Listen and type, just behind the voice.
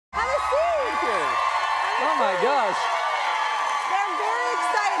Oh my gosh. They're very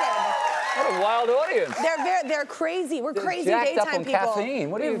excited. What a wild audience. They're crazy. We're crazy jacked daytime up on people.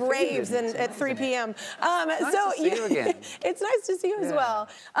 caffeine. What are you We have raves at 3 p.m. Nice to see you again. It's nice to see you as well.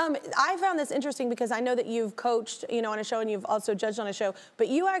 I found this interesting because I know that you've coached, you know, on a show and you've also judged on a show, but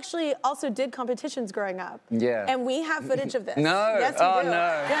you actually also did competitions growing up. Yeah. And we have footage of this. No. Yes, we oh do.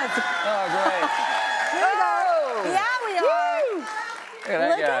 no. Yes. Oh great. Here we go. Yeah, we are.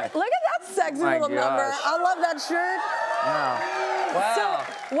 Woo! Look at that sexy My little number. gosh. I love that shirt. Wow. Wow. So,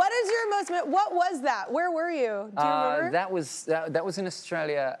 what was that? Where were you? Do you remember? That was in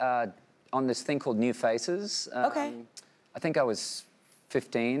Australia on this thing called New Faces. Okay. I think I was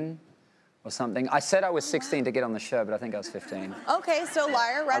 15 or something. I said I was 16 to get on the show, but I think I was 15. Okay, so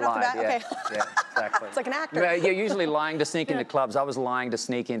liar right off the bat. Yeah. Okay. Yeah, exactly. It's like an actor. Yeah, you're usually lying to sneak into clubs. I was lying to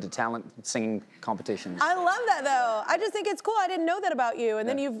sneak into talent singing competitions. I love that though. I just think it's cool. I didn't know that about you, and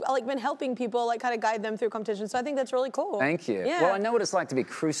then you've like been helping people like kind of guide them through competitions. So I think that's really cool. Thank you. Yeah. Well, I know what it's like to be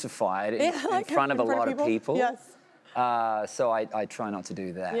crucified in front of a lot of people. Yes. So I try not to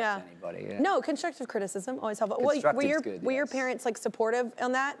do that to anybody. Yeah. No, constructive criticism always helpful. Were your parents like supportive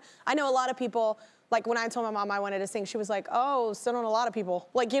on that? I know a lot of people. Like when I told my mom I wanted to sing, she was like, "Oh, so don't a lot of people."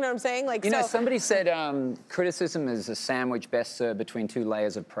 Like, you know what I'm saying? Like, you know, somebody said criticism is a sandwich best served between two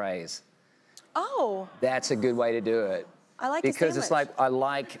layers of praise. Oh. That's a good way to do it. I like because it's like I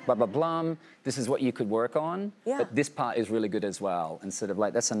like blah blah blah. This is what you could work on, but this part is really good as well. And sort of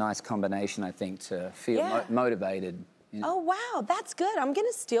like that's a nice combination, I think, to feel motivated. You know? Oh, wow, that's good. I'm going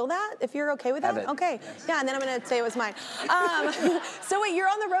to steal that, if you're okay with that. Okay, yes. Yeah, and then I'm going to say it was mine. So wait, you're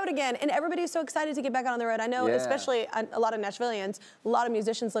on the road again, and everybody's so excited to get back out on the road. I know, especially a lot of Nashvillians, a lot of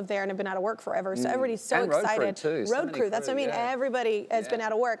musicians live there and have been out of work forever, so everybody's so excited. Road crew, too. Road crew, that's what I mean. Everybody has been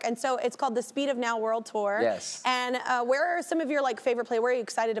out of work. And so it's called the Speed of Now World Tour. Yes. And where are some of your like favorite play? Where are you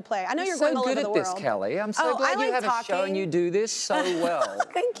excited to play? I know you're going all over the world. You're so good at this, Kelly. I'm so glad you have a show and you do this so well.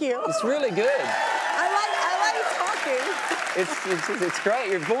 Thank you. It's really good. I like talking. It's great.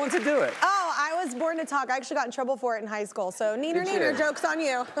 You're born to do it. Oh, I was born to talk. I actually got in trouble for it in high school. So neener, joke's on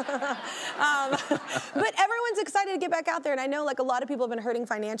you. But everyone's excited to get back out there. And I know like a lot of people have been hurting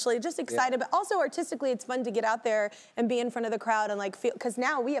financially, just excited, but also artistically, it's fun to get out there and be in front of the crowd and like feel, because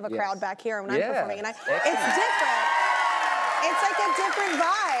now we have a crowd back here when I'm performing. And it's different. It's like a different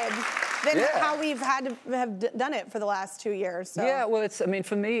vibe than how we've had to have done it for the last 2 years. So. Yeah, well, I mean,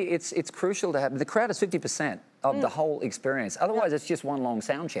 for me, it's crucial to have, the crowd is 50% of the whole experience. Otherwise, it's just one long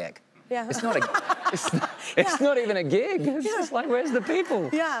sound check. Yeah. It's not it's not even a gig. It's just like, where's the people?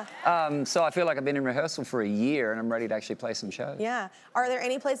 Yeah. So I feel like I've been in rehearsal for a year and I'm ready to actually play some shows. Yeah. Are there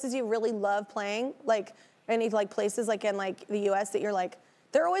any places you really love playing? Like any like places like in like the US that you're like,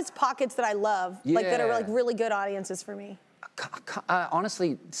 there are always pockets that I love, like that are like really good audiences for me.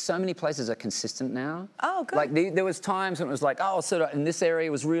 Honestly, so many places are consistent now. Oh, good. Like there was times when it was like, oh, sort of in this area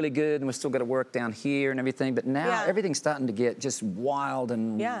was really good, and we're still got to work down here and everything. But now everything's starting to get just wild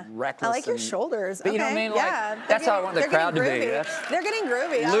and reckless. I like your shoulders. But you know what I mean? Like, that's how I want the crowd to be. They're getting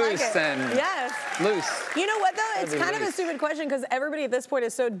groovy. Loose I like it. loose. You know what though? It's kind of a stupid question because everybody at this point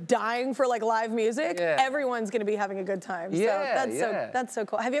is so dying for like live music. Everyone's going to be having a good time. So that's so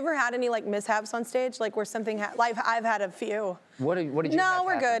cool. Have you ever had any like mishaps on stage, like where something I've had a few. What did you No,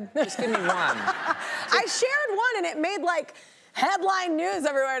 we're good. Just give me one. I shared one and it made like headline news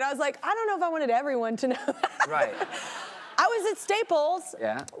everywhere. And I was like, I don't know if I wanted everyone to know that. Right. I was at Staples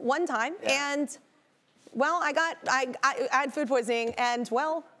one time and well, I had food poisoning and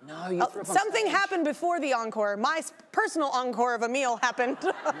well, something happened before the encore. My personal encore of a meal happened.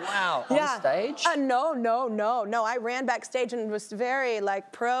 Wow, on stage? No. I ran backstage and was very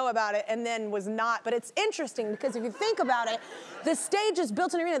like pro about it and then was not. But it's interesting because if you think about it, the stage is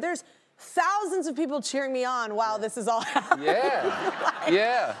built in an arena. There's thousands of people cheering me on while this is all happening.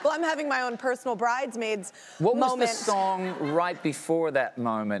 Well, I'm having my own personal bridesmaids moment. What was the song right before that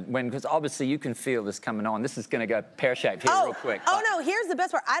moment? Because obviously you can feel this coming on. This is going to go pear-shaped here real quick. Oh, no, here's the best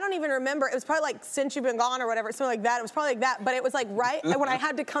part. I don't even remember. It was probably like Since You've Been Gone or whatever, something like that. It was probably like that, but it was like right when I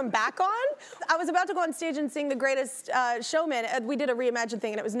had to come back on. I was about to go on stage and sing The Greatest Showman. We did a reimagined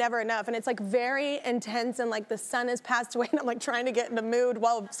thing and it was never enough. And it's like very intense and like the sun has passed away and I'm like trying to get in the mood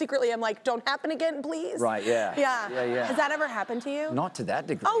while secretly I'm like, don't happen again, please. Right, yeah. Has that ever happened to you? Not to that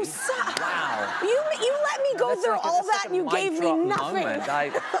degree. Oh, wow. You let me go through all that and you gave me nothing.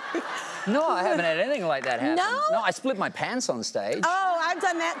 No, I haven't had anything like that happen. No? No, I split my pants on stage. Oh, I've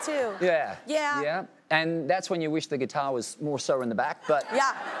done that too. Yeah. And that's when you wish the guitar was more so in the back, but...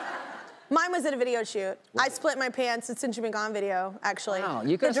 Mine was at a video shoot. I split my pants at Since You've Been Gone video, actually. Wow,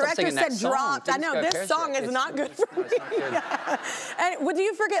 you gotta the stop director singing that said song. dropped. I know, this song is not good for me. Yeah. And do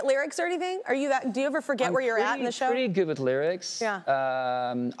you forget lyrics or anything? Are you that, do you ever forget where you're at in the show? I'm pretty good with lyrics.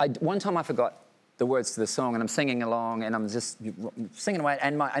 Yeah. One time I forgot the words to the song, and I'm singing along, and I'm just singing away,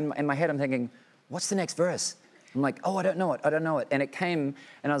 and in my head I'm thinking, what's the next verse? I'm like, oh, I don't know it. And it came,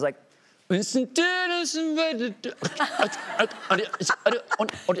 and I was like, and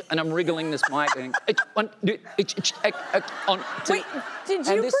I'm wriggling this mic. Wait, did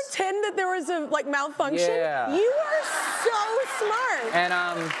you pretend that there was a malfunction? Yeah. You are so smart. And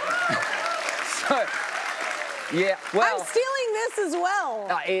so, yeah, well. I'm stealing this as well.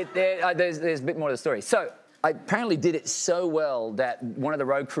 There's a bit more to the story. So I apparently did it so well that one of the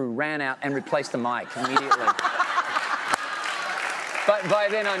road crew ran out and replaced the mic immediately. But by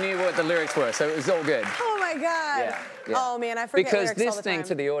then I knew what the lyrics were, so it was all good. Oh my God. Yeah. Oh man, I forget because lyrics all the time. this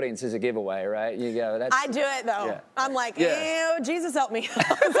thing to the audience is a giveaway, right? You go, that's... I do it though. Yeah. I'm like, ew, Jesus help me. And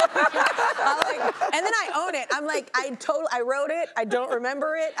then I own it. I'm like, I wrote it. I don't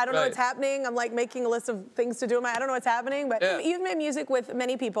remember it. I don't know what's happening. I'm like making a list of things to do. I don't know what's happening. But you've made music with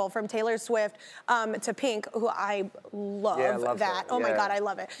many people, from Taylor Swift to Pink, who I love, that. Oh my God, I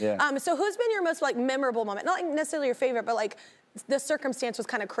love it. Yeah. So who's been your most memorable moment? Not necessarily your favorite, but the circumstance was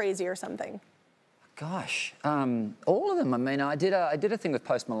kind of crazy or something. Gosh, all of them. I mean, I did a thing with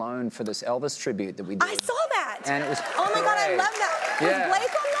Post Malone for this Elvis tribute that we did. I saw that. And it was Oh my God, I love that. Was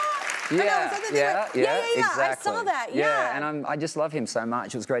Blake on that? Yeah, exactly. I saw that. Yeah, and I just love him so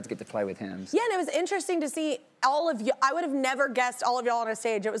much. It was great to get to play with him. Yeah, and it was interesting to see all of you. I would have never guessed all of y'all on a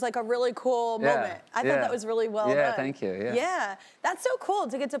stage. It was like a really cool moment. I thought that was really well done. Yeah, thank you. Yeah, that's so cool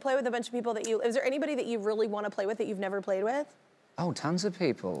to get to play with a bunch of people that you. Is there anybody that you really want to play with that you've never played with? Oh, tons of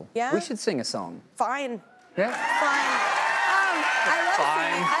people. Yeah? We should sing a song. Fine. Yeah? Fine.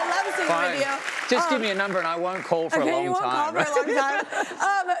 I love singing with you. Just give me a number and I won't call for a long time. You won't call for a long time.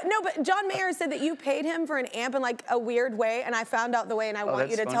 No, but John Mayer said that you paid him for an amp in a weird way, and I found out the way, and I want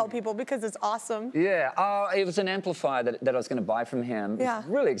you to tell people because it's awesome. Yeah. Oh, it was an amplifier that I was going to buy from him. Yeah. It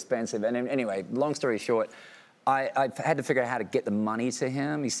was really expensive. And anyway, long story short, I had to figure out how to get the money to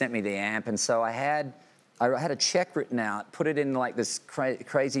him. He sent me the amp, and so I had a check written out, put it in this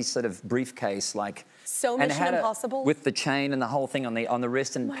crazy sort of briefcase, so Mission Impossible, with the chain and the whole thing on the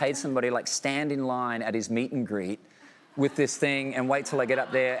wrist, and paid somebody stand in line at his meet and greet with this thing and wait till I get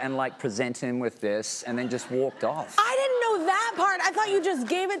up there and present him with this, and then just walked off. I didn't know that part. I thought you just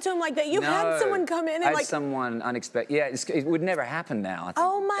gave it to him like that. You had someone come in and I had someone unexpected. Yeah, it would never happen now. I think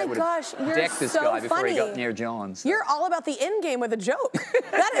oh my gosh, you're decked this so guy funny. before he got near John. So. You're all about the end game with a joke.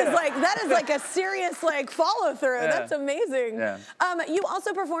 that is a serious follow through. Yeah. That's amazing. Yeah. You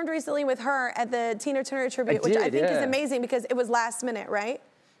also performed recently with her at the Tina Turner tribute, which I think is amazing because it was last minute, right?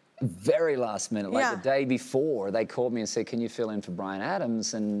 Very last minute, the day before, they called me and said, "Can you fill in for Bryan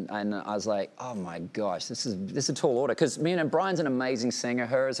Adams?" And I was like, "Oh my gosh, this is a tall order." Because Brian's an amazing singer,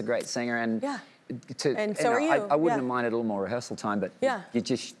 her is a great singer, and and so are you. I wouldn't have minded a little more rehearsal time, but you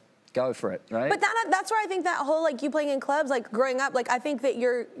just go for it, right? But that's where I think that whole you playing in clubs, growing up, I think that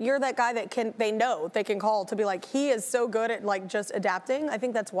you're that guy that they can call to be he is so good at just adapting. I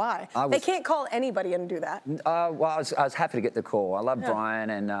think that's why they can't call anybody and do that. Well, I was happy to get the call. I love Brian,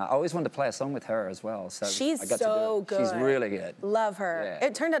 and I always wanted to play a song with her as well. So she's I got so to do it. good. She's really good. Love her. Yeah.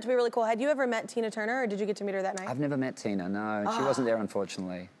 It turned out to be really cool. Had you ever met Tina Turner, or did you get to meet her that night? I've never met Tina. No, she wasn't there,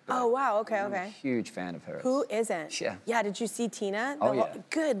 unfortunately. Oh wow. Okay. I'm a huge fan of hers. Who isn't? Yeah. Yeah. Did you see Tina? Yeah.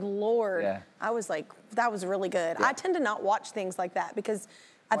 Good Lord. Yeah. I was like, that was really good. Yeah. I tend to not watch things like that because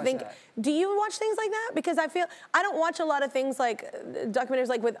I think. Do you watch things like that? Because I don't watch a lot of things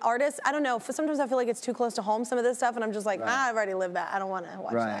documentaries with artists. I don't know. Sometimes I feel like it's too close to home, some of this stuff, and I'm just I've already lived that. I don't want to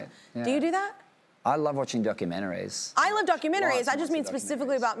watch that. Yeah. Do you do that? I love watching documentaries. I love documentaries. I just mean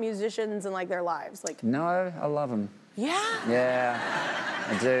specifically about musicians and their lives. No, I love them. Yeah? Yeah,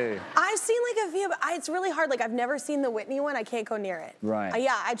 I do. I've seen a few, but it's really hard. I've never seen the Whitney one. I can't go near it. Right.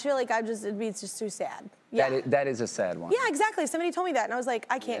 Yeah, I feel it's just too sad. Yeah. That is a sad one. Yeah, exactly. Somebody told me that, and I was like,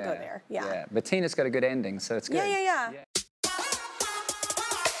 I can't go there. Yeah. But Tina's got a good ending, so it's good. Yeah.